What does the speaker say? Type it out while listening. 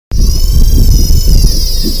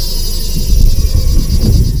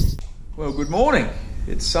morning.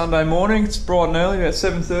 It's Sunday morning, it's bright and early, about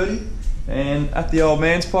 7:30, and at the old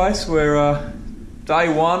man's place we're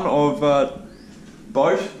day one of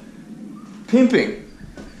boat pimping.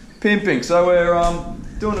 So we're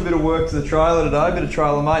doing a bit of work to the trailer today, a bit of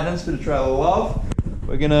trailer maintenance, a bit of trailer love.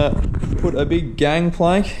 We're gonna put a big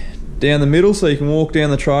gangplank down the middle so you can walk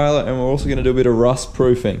down the trailer, and we're also gonna do a bit of rust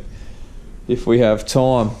proofing if we have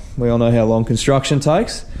time. We all know how long construction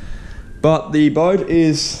takes. But the boat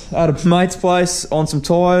is at a mate's place on some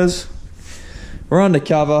tyres. We're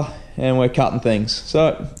undercover and we're cutting things.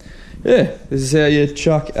 So yeah, this is how you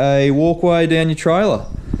chuck a walkway down your trailer.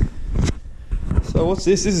 So what's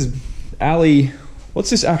this? This is alley.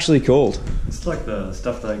 What's this actually called? It's like the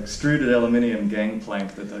stuff, the extruded aluminium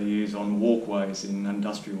gangplank that they use on walkways in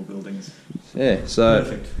industrial buildings. Yeah, so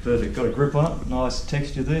perfect. Got a grip on it, nice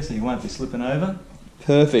texture there, so you won't be slipping over.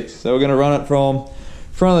 Perfect. So we're going to run it from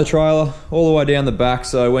front of the trailer all the way down the back,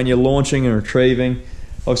 so when you're launching and retrieving,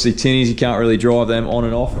 obviously tinnies, you can't really drive them on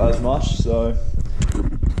and off as much. So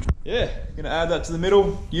yeah, going to add that to the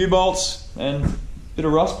middle, U-bolts and a bit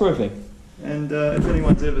of rust proofing. And if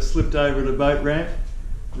anyone's ever slipped over at a boat ramp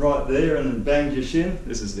right there and then banged your shin,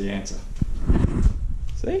 this is the answer.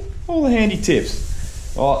 See, all the handy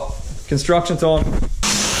tips. All right, construction time.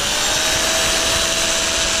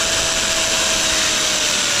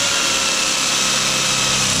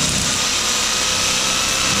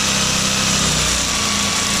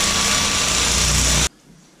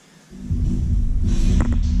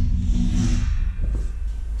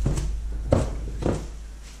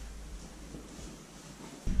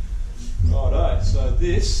 Righto, so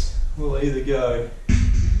this will either go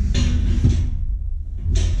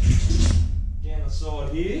down the side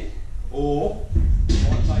here, or I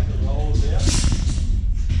might take the rollers out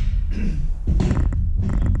and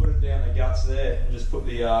put it down the guts there, and just put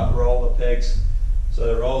the roller pegs.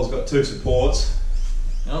 So the roller's got two supports.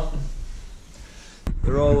 Yep.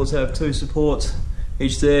 The rollers have two supports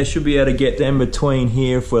each there. Should be able to get them between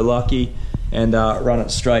here if we're lucky, and run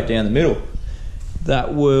it straight down the middle.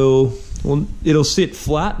 That will, well, it'll sit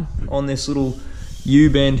flat on this little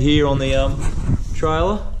U-bend here on the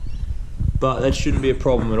trailer, but that shouldn't be a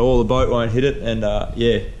problem at all. The boat won't hit it, and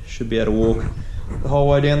yeah, should be able to walk the whole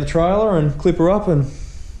way down the trailer and clip her up and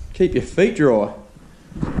keep your feet dry.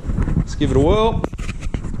 Let's give it a whirl.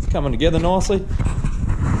 It's coming together nicely.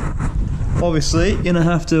 Obviously, you're gonna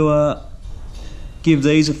have to give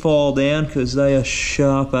these a file down because they are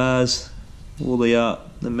sharp as all the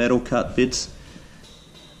metal cut bits.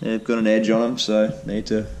 They've got an edge on them, so need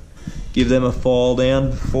to give them a file down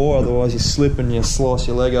before, otherwise you slip and you slice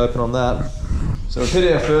your leg open on that. So we've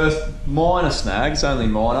hit our first minor snag, it's only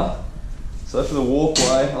minor. So for the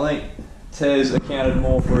walkway, I think Tez accounted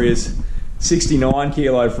more for his 69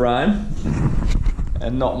 kilo frame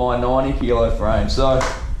and not my 90 kilo frame. So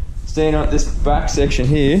standing on this back section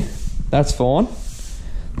here, that's fine.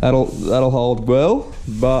 That'll hold well,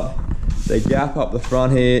 but the gap up the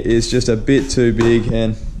front here is just a bit too big,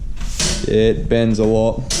 and yeah, it bends a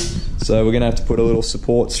lot. So we're gonna have to put a little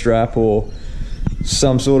support strap or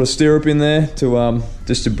some sort of stirrup in there to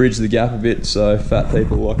just to bridge the gap a bit, so fat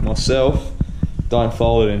people like myself don't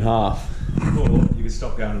fold it in half. Or you can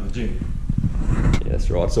stop going to the gym. Yeah,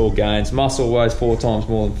 that's right, it's all gains. Muscle weighs 4 times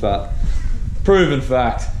more than fat. Proven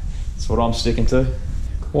fact. That's what I'm sticking to.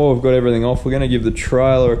 While we've got everything off, we're gonna give the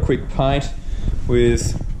trailer a quick paint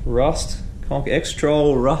with Rust Conquer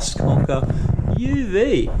X-Trol Rust Conquer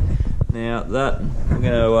UV. Now that we're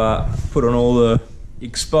going to put on all the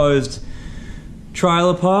exposed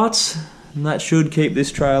trailer parts, and that should keep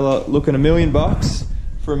this trailer looking $1 million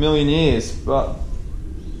for 1,000,000 years. But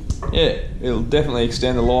yeah, it'll definitely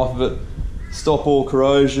extend the life of it, stop all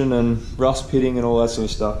corrosion and rust pitting and all that sort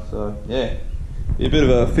of stuff. So yeah, be a bit of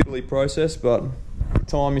a fiddly process, but the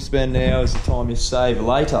time you spend now is the time you save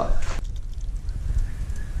later.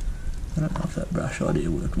 I don't know if that brush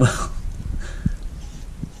idea worked well.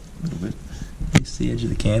 A little bit. At least the edge of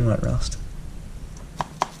the can won't rust.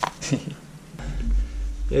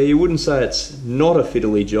 Yeah, you wouldn't say it's not a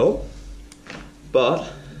fiddly job, but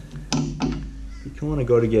you kind of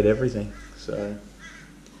got to get everything. So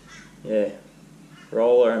yeah,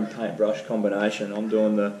 roller and paintbrush combination. I'm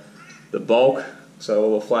doing the bulk, so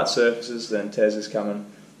all the flat surfaces, then Tez is coming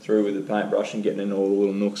through with the paintbrush and getting in all the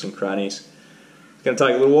little nooks and crannies. It's going to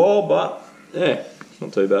take a little while, but yeah, it's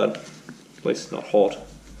not too bad. At least it's not hot.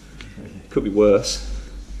 Could be worse.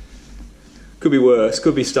 Could be worse.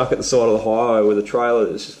 Could be stuck at the side of the highway with a trailer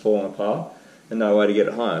that's just falling apart and no way to get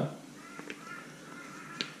it home.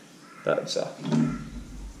 That would suck.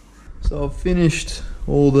 So I've finished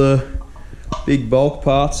all the big bulk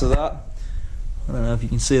parts of that. I don't know if you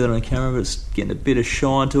can see that on the camera, but it's getting a bit of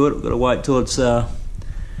shine to it. We've got to wait till it's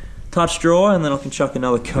touch dry, and then I can chuck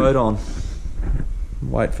another coat on.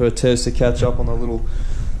 Wait for Tez to catch up on the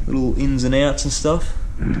little ins and outs and stuff.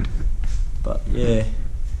 But yeah,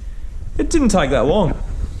 it didn't take that long.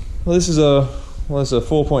 Well, this is a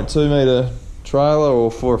 4.2 metre trailer,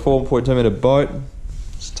 or for a 4.2 metre boat.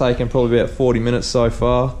 It's taken probably about 40 minutes so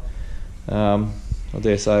far. I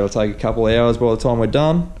dare say it'll take a couple of hours by the time we're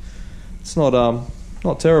done. It's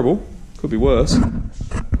not terrible. Could be worse.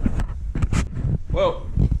 Well,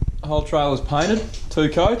 the whole trailer's painted, 2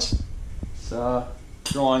 coats. It's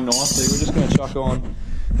drying nicely. We're just going to chuck on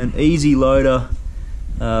an EZI loader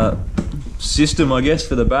system, I guess,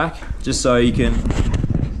 for the back, just so you can.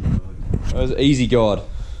 There's an EZI guide.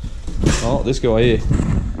 Oh, this guy here.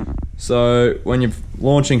 So when you're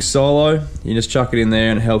launching solo, you just chuck it in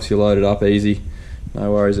there and it helps you load it up easy.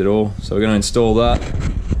 No worries at all. So we're going to install that,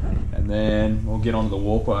 and then we'll get onto the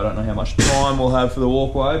walkway. I don't know how much time we'll have for the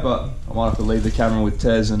walkway, but I might have to leave the camera with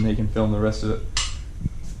Tez and he can film the rest of it.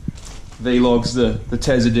 Vlog's the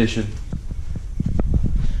Tez edition.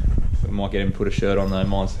 We might get him to put a shirt on though.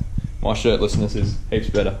 My shirtlessness is heaps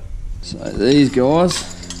better. So these guys,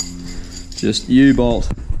 just U-bolt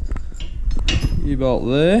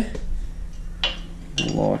there,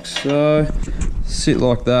 like so, sit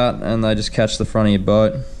like that, and they just catch the front of your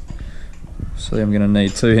boat. So I'm going to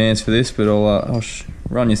need 2 hands for this, but I'll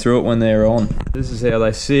run you through it when they're on. This is how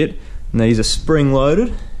they sit, and these are spring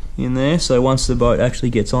loaded in there, so once the boat actually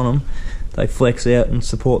gets on them, they flex out and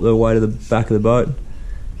support the weight of the back of the boat.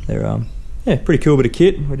 They're yeah, pretty cool bit of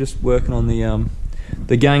kit. We're just working on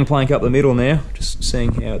the gangplank up the middle now, just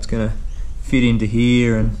seeing how it's going to fit into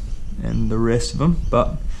here and the rest of them,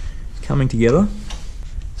 but it's coming together.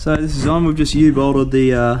 So this is on. We've just U-bolted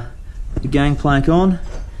the gangplank on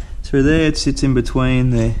through there. It sits in between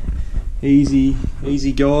the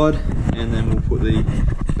EZI guide, and then we'll put the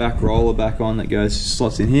back roller back on that goes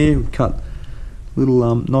slots in here. We've cut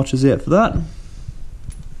little notches out for that.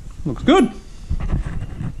 Looks good.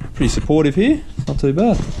 Pretty supportive here. Not too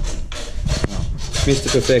bad.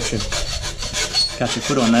 Mr. Perfection. Catch your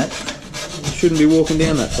foot on that. You shouldn't be walking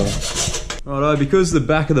down that far. Righto, because the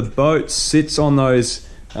back of the boat sits on those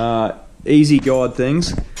EZI guide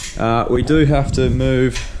things, we do have to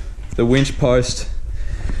move the winch post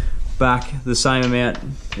back the same amount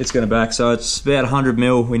it's going to back. So it's about 100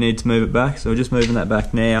 mil we need to move it back. So we're just moving that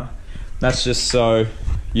back now. That's just so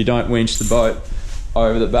you don't winch the boat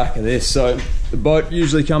over the back of this. So the boat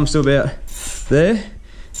usually comes to about there.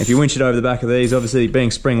 If you winch it over the back of these, obviously being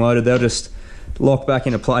spring loaded, they'll just lock back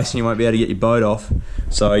into place and you won't be able to get your boat off.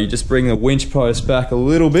 So you just bring the winch post back a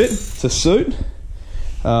little bit to suit.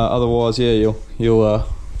 Otherwise, yeah, you'll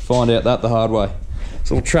find out that the hard way. It's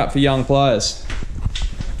a little trap for young players.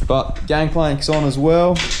 But gangplank's on as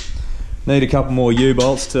well. Need a couple more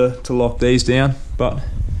U-bolts to lock these down, but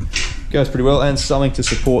goes pretty well, and something to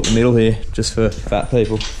support the middle here, just for fat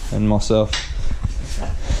people and myself.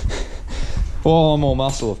 Well, I'm all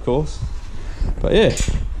muscle, of course. But yeah,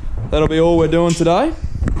 that'll be all we're doing today.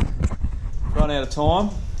 Run out of time,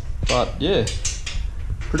 but yeah,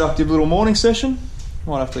 productive little morning session.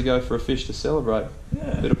 Might have to go for a fish to celebrate.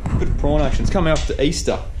 Yeah. Bit of prawn action. It's coming up to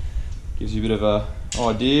Easter. Gives you a bit of a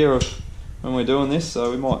idea of when we're doing this,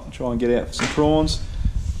 so we might try and get out for some prawns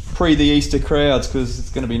pre the Easter crowds, because it's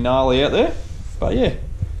going to be gnarly out there. But yeah,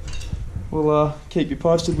 we'll keep you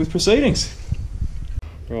posted with proceedings.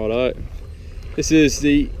 Righto, this is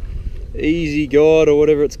the EZI guide, or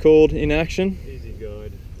whatever it's called, in action. EZI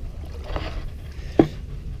guide.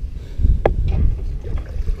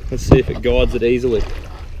 Let's see if it guides it easily.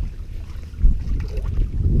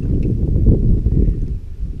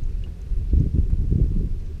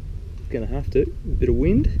 Gonna have to. A bit of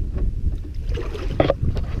wind.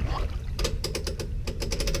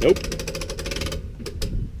 Nope.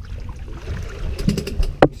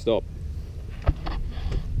 Stop.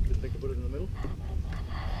 Just think I put it in the middle.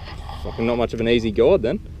 Fucking not much of an easy guide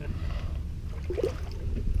then.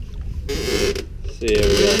 See, here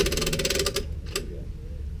we go.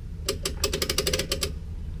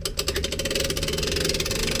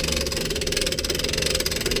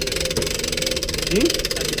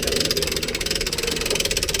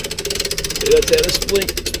 That's how the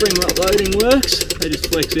spring loading works. They just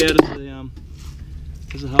flex out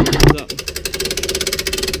as the hull comes up.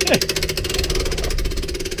 Yeah.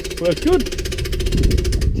 Works good.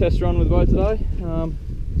 Test run with the boat today.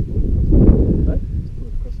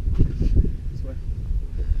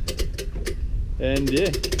 And yeah,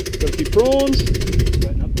 got a few prawns.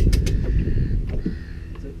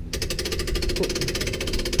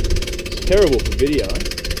 It's terrible for video.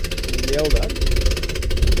 Yelled at.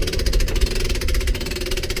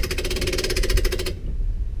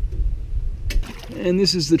 And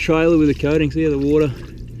this is the trailer with the coating. See how the water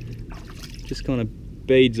just kind of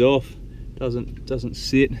beads off, doesn't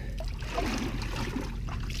sit.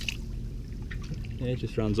 Yeah, it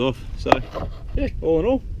just runs off. So yeah, all in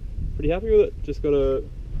all, pretty happy with it. Just got to,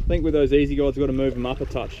 I think with those EZI guides, got to move them up a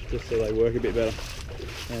touch just so they work a bit better.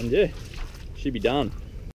 And yeah, should be done.